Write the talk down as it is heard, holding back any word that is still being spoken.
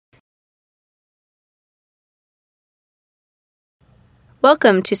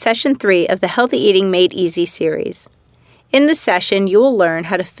Welcome to Session 3 of the Healthy Eating Made Easy series. In this session, you will learn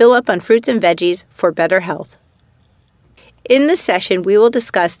how to fill up on fruits and veggies for better health. In this session, we will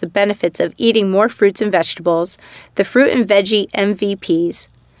discuss the benefits of eating more fruits and vegetables, the fruit and veggie MVPs,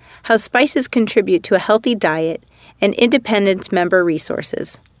 how spices contribute to a healthy diet, and Independence member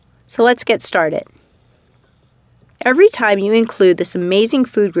resources. So let's get started. Every time you include this amazing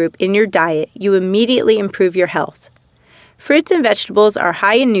food group in your diet, you immediately improve your health. Fruits and vegetables are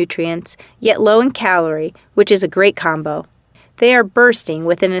high in nutrients, yet low in calorie, which is a great combo. They are bursting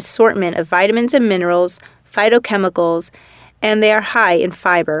with an assortment of vitamins and minerals, phytochemicals, and they are high in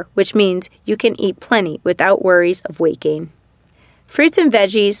fiber, which means you can eat plenty without worries of weight gain. Fruits and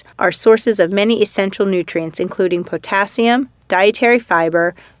veggies are sources of many essential nutrients, including potassium, dietary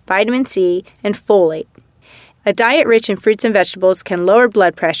fiber, vitamin C, and folate. A diet rich in fruits and vegetables can lower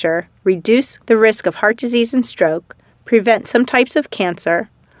blood pressure, reduce the risk of heart disease and stroke, prevent some types of cancer,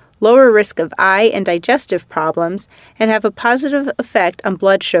 lower risk of eye and digestive problems, and have a positive effect on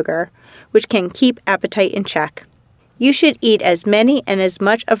blood sugar, which can keep appetite in check. You should eat as many and as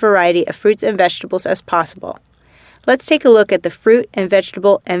much a variety of fruits and vegetables as possible. Let's take a look at the fruit and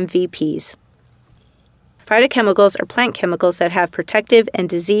vegetable MVPs. Phytochemicals are plant chemicals that have protective and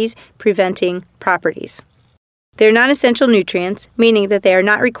disease-preventing properties. They're non-essential nutrients, meaning that they are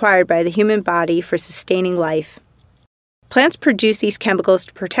not required by the human body for sustaining life. Plants produce these chemicals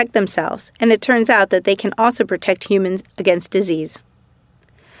to protect themselves, and it turns out that they can also protect humans against disease.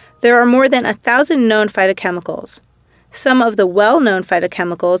 There are more than 1,000 known phytochemicals. Some of the well-known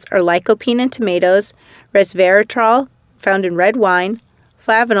phytochemicals are lycopene in tomatoes, resveratrol, found in red wine,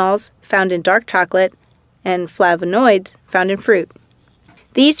 flavanols, found in dark chocolate, and flavonoids, found in fruit.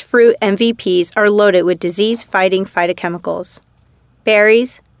 These fruit MVPs are loaded with disease-fighting phytochemicals.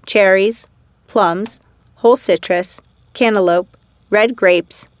 Berries, cherries, plums, whole citrus, cantaloupe, red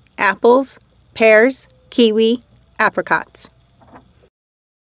grapes, apples, pears, kiwi, apricots.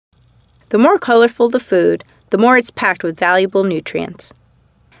 The more colorful the food, the more it's packed with valuable nutrients.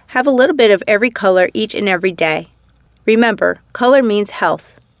 Have a little bit of every color each and every day. Remember, color means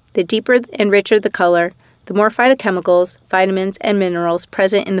health. The deeper and richer the color, the more phytochemicals, vitamins, and minerals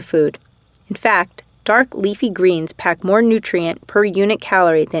present in the food. In fact, dark leafy greens pack more nutrient per unit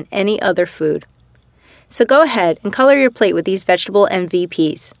calorie than any other food. So go ahead and color your plate with these vegetable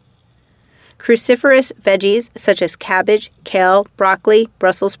MVPs. Cruciferous veggies such as cabbage, kale, broccoli,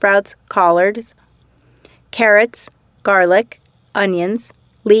 Brussels sprouts, collards, carrots, garlic, onions,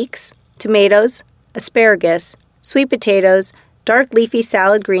 leeks, tomatoes, asparagus, sweet potatoes, dark leafy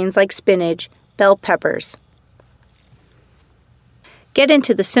salad greens like spinach, bell peppers. Get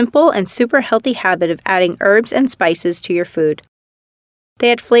into the simple and super healthy habit of adding herbs and spices to your food.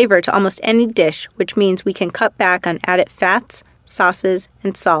 They add flavor to almost any dish, which means we can cut back on added fats, sauces,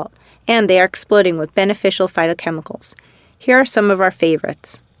 and salt, and they are exploding with beneficial phytochemicals. Here are some of our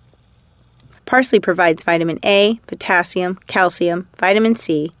favorites. Parsley provides vitamin A, potassium, calcium, vitamin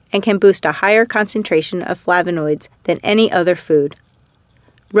C, and can boost a higher concentration of flavonoids than any other food.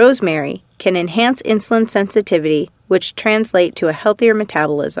 Rosemary can enhance insulin sensitivity, which translates to a healthier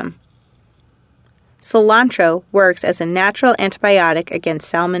metabolism. Cilantro works as a natural antibiotic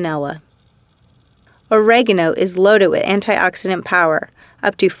against salmonella. Oregano is loaded with antioxidant power,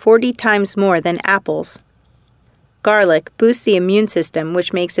 up to 40 times more than apples. Garlic boosts the immune system,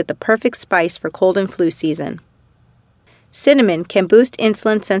 which makes it the perfect spice for cold and flu season. Cinnamon can boost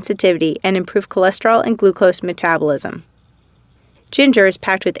insulin sensitivity and improve cholesterol and glucose metabolism. Ginger is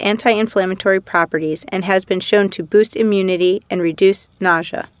packed with anti-inflammatory properties and has been shown to boost immunity and reduce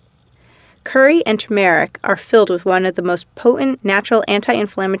nausea. Curry and turmeric are filled with one of the most potent natural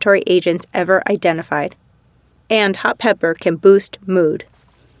anti-inflammatory agents ever identified. And hot pepper can boost mood.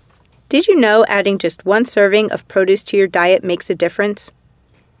 Did you know adding just one serving of produce to your diet makes a difference?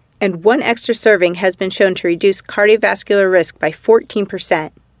 And one extra serving has been shown to reduce cardiovascular risk by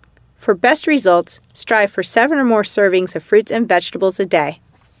 14%. For best results, strive for 7 or more servings of fruits and vegetables a day.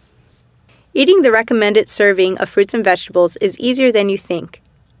 Eating the recommended serving of fruits and vegetables is easier than you think.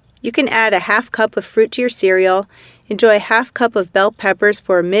 You can add a half cup of fruit to your cereal, enjoy a half cup of bell peppers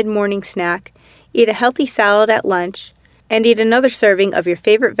for a mid-morning snack, eat a healthy salad at lunch, and eat another serving of your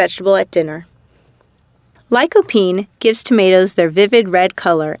favorite vegetable at dinner. Lycopene gives tomatoes their vivid red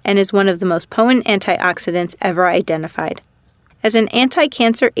color and is one of the most potent antioxidants ever identified. As an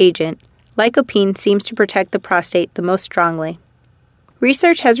anti-cancer agent, lycopene seems to protect the prostate the most strongly.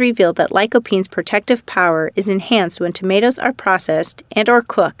 Research has revealed that lycopene's protective power is enhanced when tomatoes are processed and or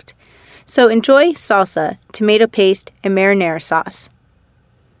cooked, so enjoy salsa, tomato paste, and marinara sauce.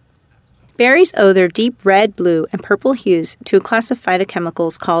 Berries owe their deep red, blue, and purple hues to a class of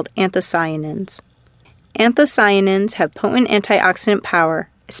phytochemicals called anthocyanins. Anthocyanins have potent antioxidant power,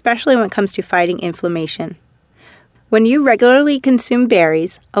 especially when it comes to fighting inflammation. When you regularly consume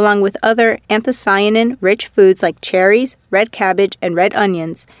berries, along with other anthocyanin-rich foods like cherries, red cabbage, and red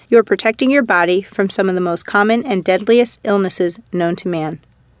onions, you are protecting your body from some of the most common and deadliest illnesses known to man.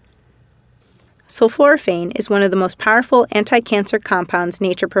 Sulforaphane is one of the most powerful anti-cancer compounds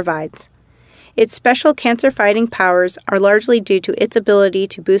nature provides. Its special cancer-fighting powers are largely due to its ability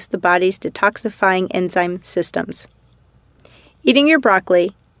to boost the body's detoxifying enzyme systems. Eating your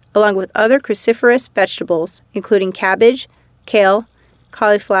broccoli, along with other cruciferous vegetables, including cabbage, kale,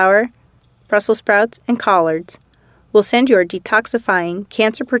 cauliflower, Brussels sprouts, and collards, will send your detoxifying,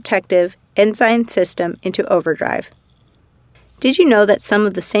 cancer-protective enzyme system into overdrive. Did you know that some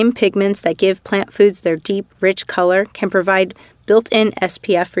of the same pigments that give plant foods their deep, rich color can provide built-in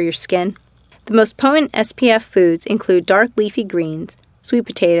SPF for your skin? The most potent SPF foods include dark leafy greens, sweet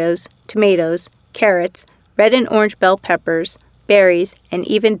potatoes, tomatoes, carrots, red and orange bell peppers, berries, and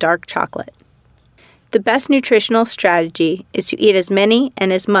even dark chocolate. The best nutritional strategy is to eat as many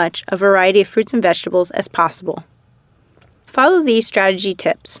and as much a variety of fruits and vegetables as possible. Follow these strategy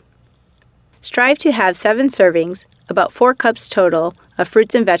tips. Strive to have 7 servings, about 4 cups total, of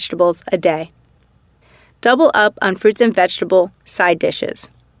fruits and vegetables a day. Double up on fruits and vegetable side dishes.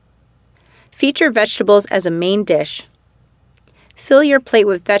 Feature vegetables as a main dish. Fill your plate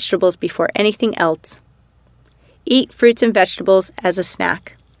with vegetables before anything else. Eat fruits and vegetables as a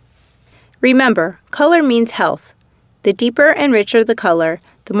snack. Remember, color means health. The deeper and richer the color,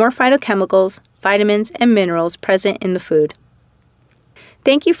 the more phytochemicals, vitamins, and minerals present in the food.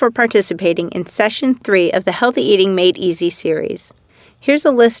 Thank you for participating in Session 3 of the Healthy Eating Made Easy series. Here's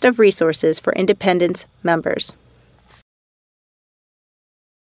a list of resources for Independence members.